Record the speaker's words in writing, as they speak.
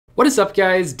What is up,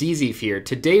 guys? Dzeeff here.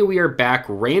 Today we are back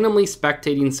randomly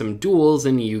spectating some duels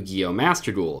in Yu-Gi-Oh!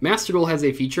 Master Duel. Master Duel has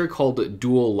a feature called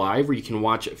Duel Live where you can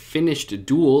watch finished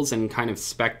duels and kind of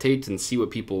spectate and see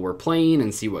what people were playing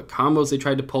and see what combos they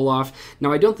tried to pull off.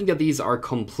 Now, I don't think that these are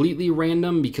completely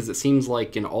random because it seems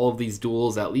like in all of these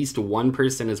duels at least one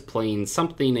person is playing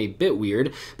something a bit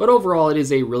weird, but overall it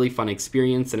is a really fun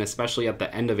experience, and especially at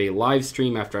the end of a live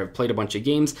stream after I've played a bunch of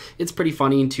games, it's pretty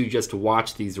funny to just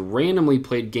watch these randomly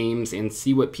played games and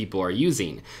see what people are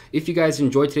using. If you guys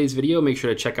enjoyed today's video, make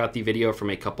sure to check out the video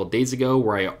from a couple days ago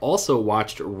where I also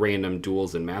watched random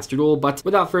duels in Master Duel. But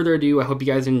without further ado, I hope you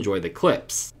guys enjoy the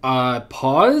clips.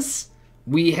 Pause.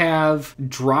 We have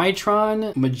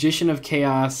Drytron, Magician of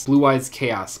Chaos, Blue Eyes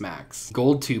Chaos Maxx,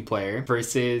 Gold 2 player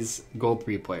versus Gold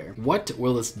 3 player. What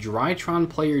will this Drytron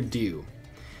player do?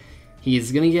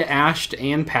 He's gonna get ashed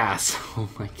and pass. Oh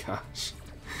my gosh.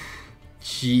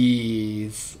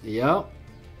 Jeez. Yep.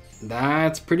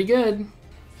 That's pretty good.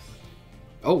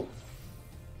 Oh.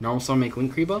 Normal summon make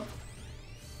Link Kriba?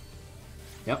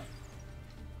 Yep.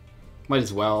 Might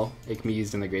as well. It can be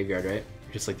used in the graveyard, right?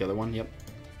 Just like the other one, yep.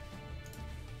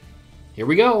 Here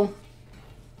we go.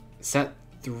 Set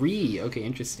 3. Okay,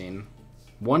 interesting.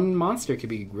 One monster could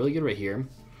be really good right here.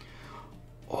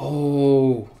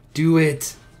 Oh, do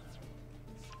it.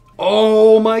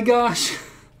 Oh my gosh.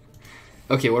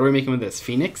 Okay, what are we making with this?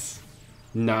 Phoenix?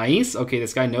 Nice. Okay,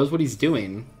 this guy knows what he's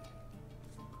doing.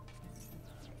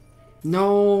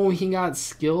 No, he got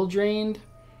skill drained.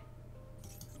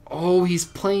 Oh, he's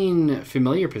playing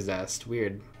Familiar Possessed.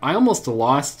 Weird. I almost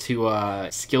lost to a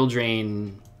skill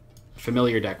drain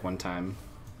Familiar deck one time.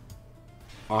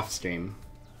 Off stream.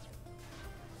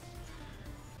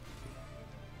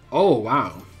 Oh,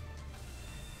 wow.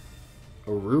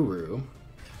 Oruru.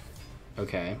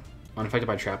 Okay. Unaffected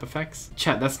by trap effects?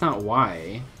 Chat, that's not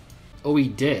why. Oh, he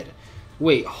did.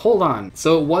 Wait, hold on.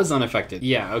 So it was unaffected.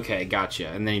 Yeah, okay, gotcha.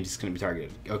 And then he's just gonna be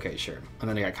targeted. Okay, sure. And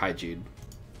then I got Kaiju'd.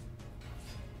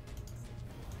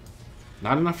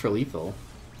 Not enough for lethal.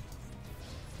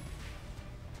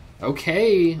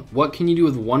 Okay, what can you do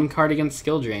with one card against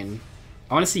skill drain?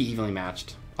 I want to see evenly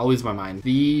matched. I'll lose my mind.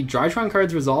 The Drytron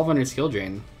cards resolve under skill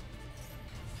drain.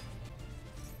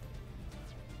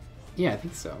 Yeah, I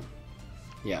think so.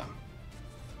 Yeah.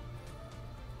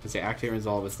 Because they activate and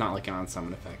resolve, it's not like an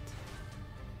on-summon effect.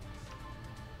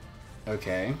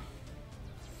 Okay.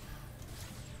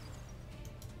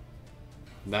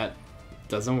 That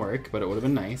doesn't work, but it would have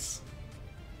been nice.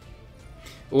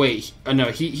 Wait, no,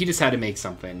 he just had to make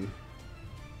something.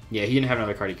 Yeah, he didn't have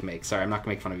another card he can make. Sorry, I'm not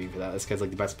going to make fun of you for that. This guy's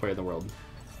like the best player in the world.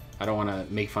 I don't want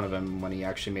to make fun of him when he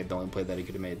actually made the only play that he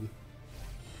could have made.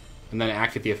 And then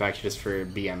activate the effect just for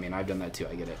B. I mean, I've done that too,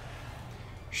 I get it.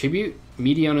 Tribute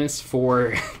Medionis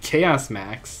for Chaos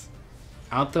Maxx.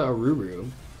 Out the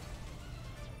Oruru.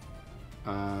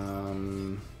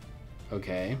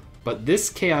 Okay. But this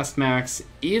Chaos Maxx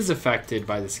is affected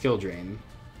by the skill drain.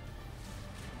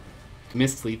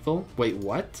 Missed lethal? Wait,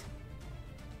 what?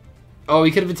 Oh,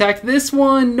 he could have attacked this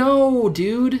one! No,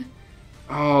 dude!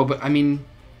 Oh, but I mean,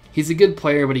 he's a good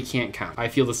player, but he can't count. I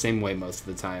feel the same way most of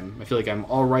the time. I feel like I'm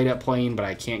alright at playing, but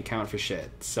I can't count for shit.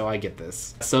 So I get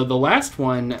this. So the last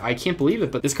one, I can't believe it,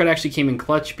 but this card actually came in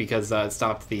clutch because it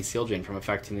stopped the skill drain from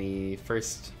affecting the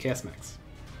first Chaos Maxx.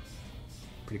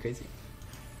 Pretty crazy.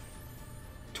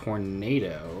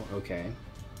 Tornado, okay.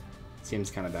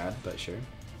 Seems kind of bad, but sure.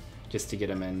 Just to get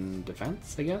him in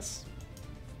defense, I guess?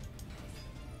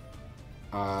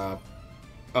 Oh.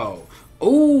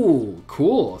 Oh,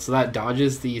 cool. So that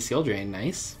dodges the skill drain.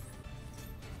 Nice.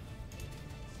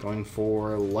 Going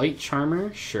for Light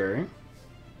Charmer, sure.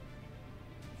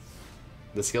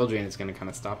 The skill drain is going to kind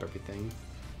of stop everything.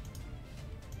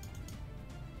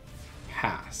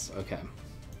 Pass, okay.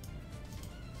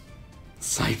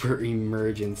 Cyber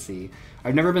Emergency.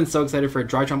 I've never been so excited for a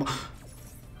Drytron.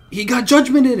 He got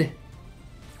judgmented!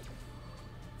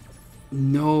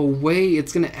 No way,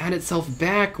 it's gonna add itself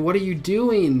back. What are you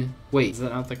doing? Wait, is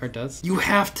that not what the card does? You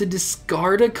have to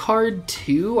discard a card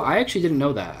too? I actually didn't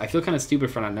know that. I feel kind of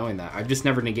stupid for not knowing that. I've just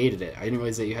never negated it. I didn't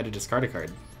realize that you had to discard a card.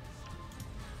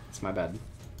 It's my bad.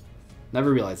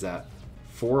 Never realized that.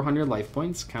 400 life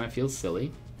points, kind of feels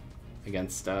silly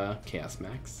against Chaos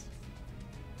Maxx.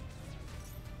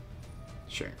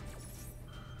 Sure.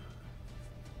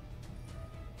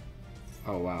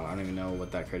 Oh wow, I don't even know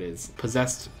what that card is.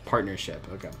 Possessed Partnership,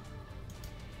 okay.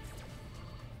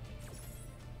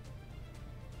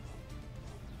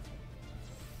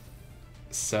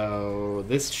 So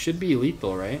this should be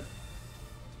lethal, right?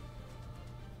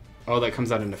 Oh, that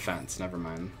comes out in defense, never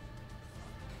mind.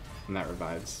 And that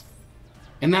revives.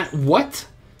 And that, what?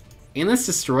 And this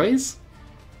destroys?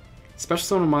 Special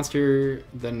summon a monster,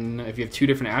 then if you have 2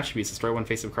 different attributes, destroy 1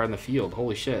 face-up card in the field.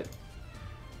 Holy shit.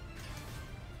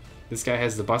 This guy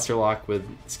has the Buster Lock with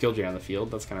Skill Drain on the field.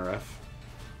 That's kind of rough.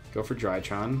 Go for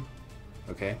Drytron.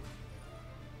 Okay.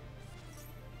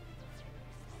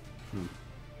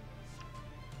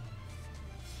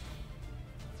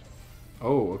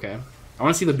 Oh, okay. I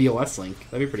want to see the BOS link.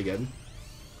 That'd be pretty good.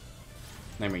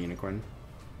 Nightmare Unicorn.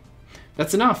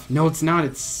 That's enough. No, it's not.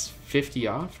 It's 50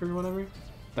 off or whatever.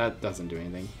 That doesn't do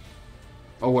anything.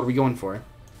 Oh, what are we going for?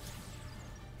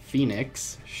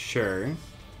 Phoenix. Sure.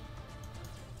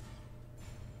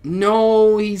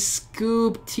 No, he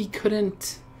scooped. He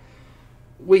couldn't.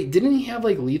 Wait, didn't he have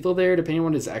like lethal there depending on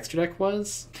what his extra deck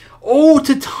was? Oh,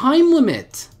 to time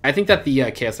limit! I think that the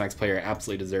Chaos Max player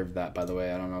absolutely deserved that, by the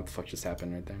way. I don't know what the fuck just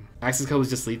happened right there. Access code was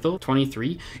just lethal?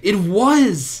 23? It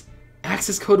was!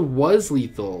 Access code was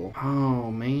lethal.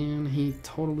 Oh, man. He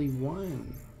totally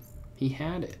won. He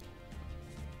had it.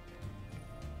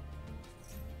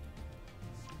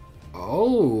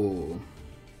 Oh.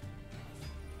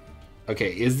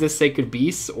 Okay, is this Sacred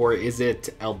Beast or is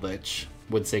it Eldritch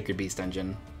with Sacred Beast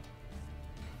engine?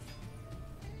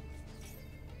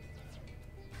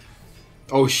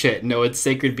 Oh shit, no, it's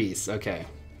Sacred Beast. Okay.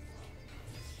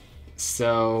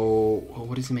 So,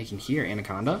 what is he making here?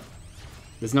 Anaconda?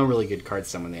 There's no really good card to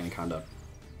summon the Anaconda.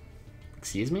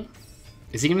 Excuse me?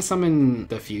 Is he gonna summon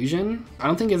the Fusion? I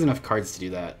don't think he has enough cards to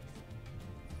do that.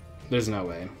 There's no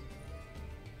way.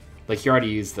 Like, he already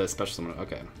used the special summon.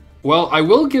 Okay. Well, I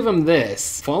will give him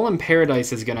this. Fallen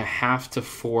Paradise is gonna have to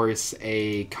force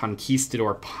a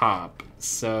Conquistador pop.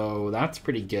 So, that's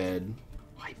pretty good.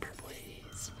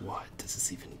 Hyperblaze. What does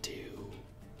this even do?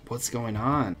 What's going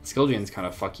on? Skildrian's kind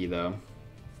of fucky, though.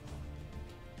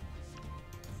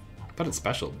 I thought it's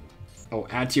special. Oh,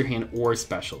 add to your hand or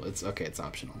special. It's okay, it's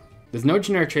optional. There's no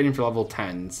generic trading for level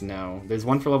 10s, no. There's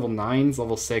one for level 9s,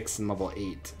 level 6, and level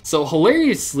 8. So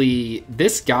hilariously,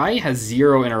 this guy has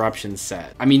 0 interruptions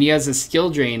set. I mean, he has a skill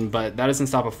drain, but that doesn't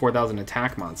stop a 4,000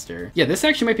 attack monster. Yeah, this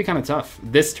actually might be kind of tough.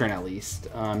 This turn at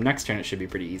least. Next turn it should be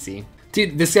pretty easy.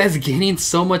 Dude, this guy's gaining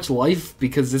so much life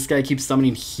because this guy keeps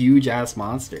summoning huge ass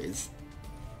monsters.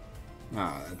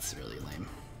 Oh, that's really lame.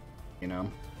 You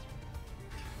know?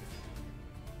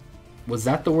 Was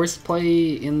that the worst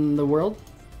play in the world?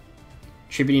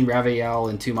 Tributing Raviel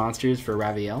and 2 monsters for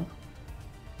Raviel?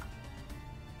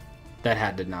 That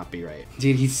had to not be right.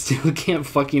 Dude, he still can't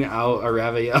fucking out a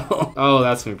Raviel. Oh,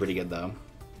 that's gonna be pretty good though.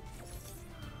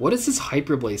 What is this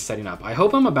Hyperblaze setting up? I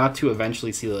hope I'm about to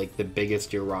eventually see like the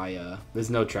biggest Uriah. There's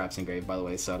no traps engraved, by the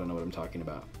way, so I don't know what I'm talking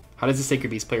about. How does the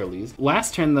Sacred Beast player lose?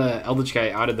 Last turn, the Eldritch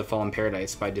guy outed the Fallen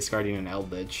Paradise by discarding an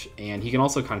Eldritch, and he can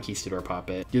also Conquistador pop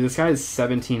it. Dude, this guy has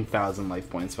 17,000 life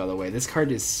points, by the way. This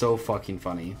card is so fucking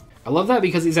funny. I love that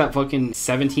because he's at fucking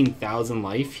 17,000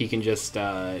 life, he can just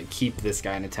keep this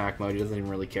guy in attack mode. He doesn't even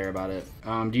really care about it.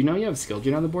 Do you know you have Skill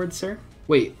Drain on the board, sir?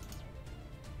 Wait.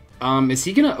 Is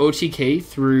he gonna OTK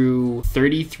through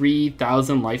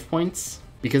 33,000 life points?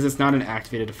 Because it's not an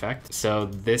activated effect, so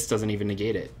this doesn't even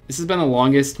negate it. This has been the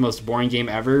longest, most boring game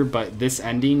ever, but this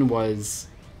ending was...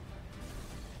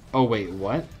 Oh, wait,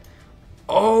 what?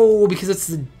 Oh, because it's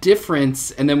the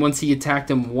difference, and then once he attacked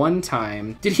him one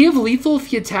time... Did he have lethal if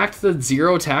he attacked the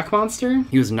 0 attack monster?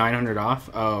 He was 900 off?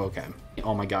 Oh, okay.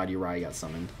 Oh my god, Uriah got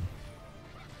summoned.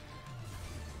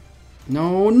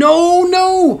 No, no,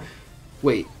 no!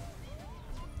 Wait.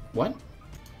 What?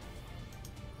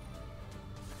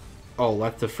 Oh,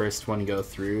 let the first one go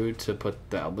through to put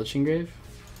the Eldritch engrave?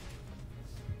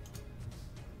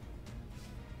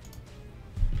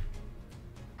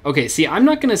 Okay, see, I'm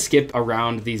not going to skip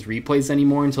around these replays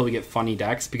anymore until we get funny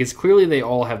decks, because clearly they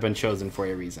all have been chosen for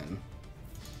a reason.